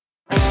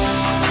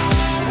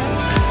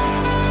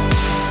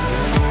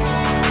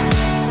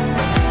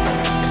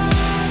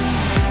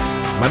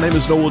name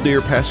is Noel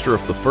Deere, pastor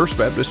of the First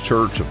Baptist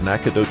Church of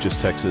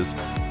Nacogdoches, Texas.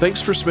 Thanks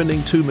for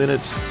spending 2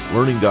 minutes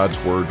learning God's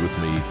Word with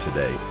me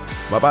today.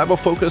 My Bible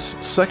focus,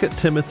 2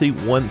 Timothy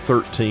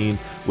 1:13,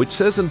 which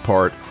says in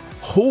part,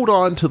 "Hold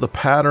on to the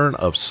pattern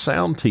of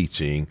sound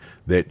teaching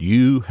that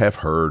you have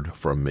heard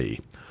from me."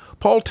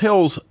 Paul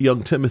tells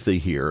young Timothy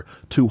here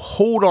to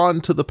hold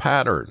on to the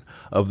pattern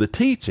of the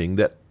teaching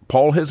that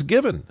Paul has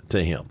given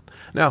to him.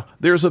 Now,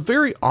 there's a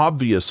very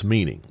obvious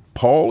meaning.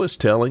 Paul is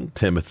telling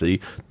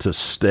Timothy to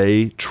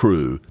stay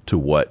true to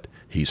what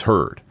he's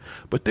heard.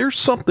 But there's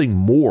something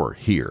more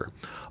here.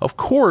 Of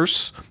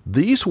course,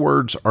 these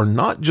words are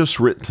not just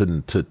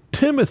written to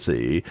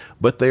Timothy,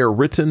 but they are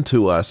written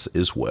to us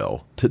as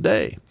well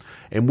today.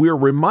 And we are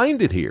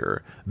reminded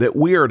here that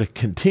we are to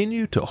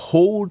continue to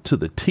hold to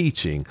the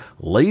teaching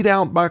laid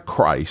out by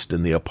Christ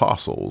and the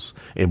apostles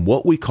in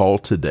what we call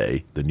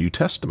today the New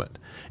Testament.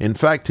 In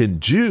fact, in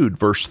Jude,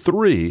 verse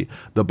 3,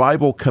 the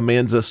Bible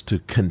commands us to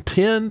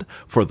contend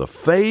for the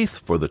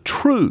faith, for the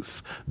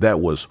truth that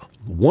was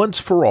once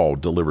for all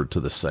delivered to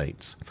the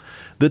saints.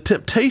 The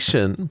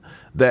temptation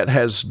that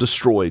has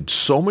destroyed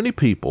so many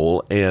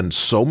people and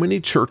so many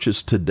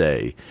churches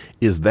today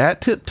is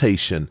that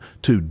temptation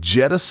to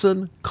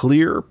jettison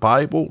clear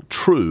Bible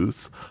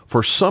truth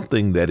for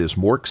something that is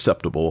more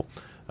acceptable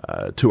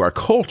to our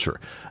culture.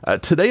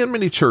 Today in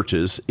many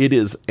churches, it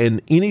is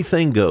an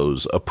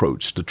anything-goes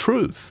approach to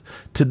truth.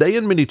 Today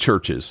in many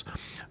churches,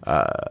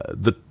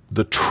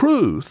 the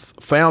truth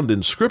found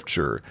in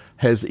Scripture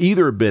has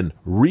either been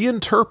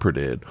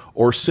reinterpreted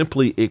or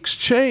simply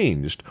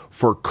exchanged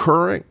for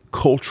current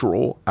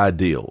cultural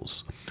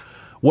ideals.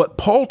 What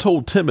Paul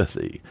told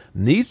Timothy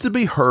needs to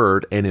be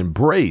heard and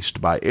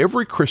embraced by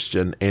every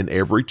Christian and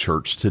every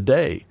church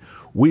today.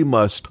 We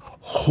must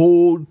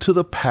hold to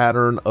the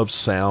pattern of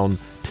sound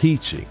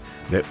teaching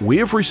that we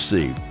have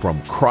received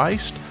from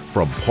Christ,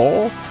 from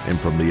Paul, and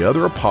from the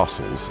other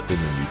apostles in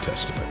the New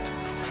Testament.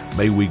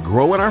 May we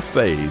grow in our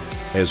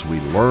faith as we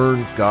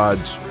learn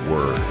God's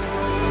Word.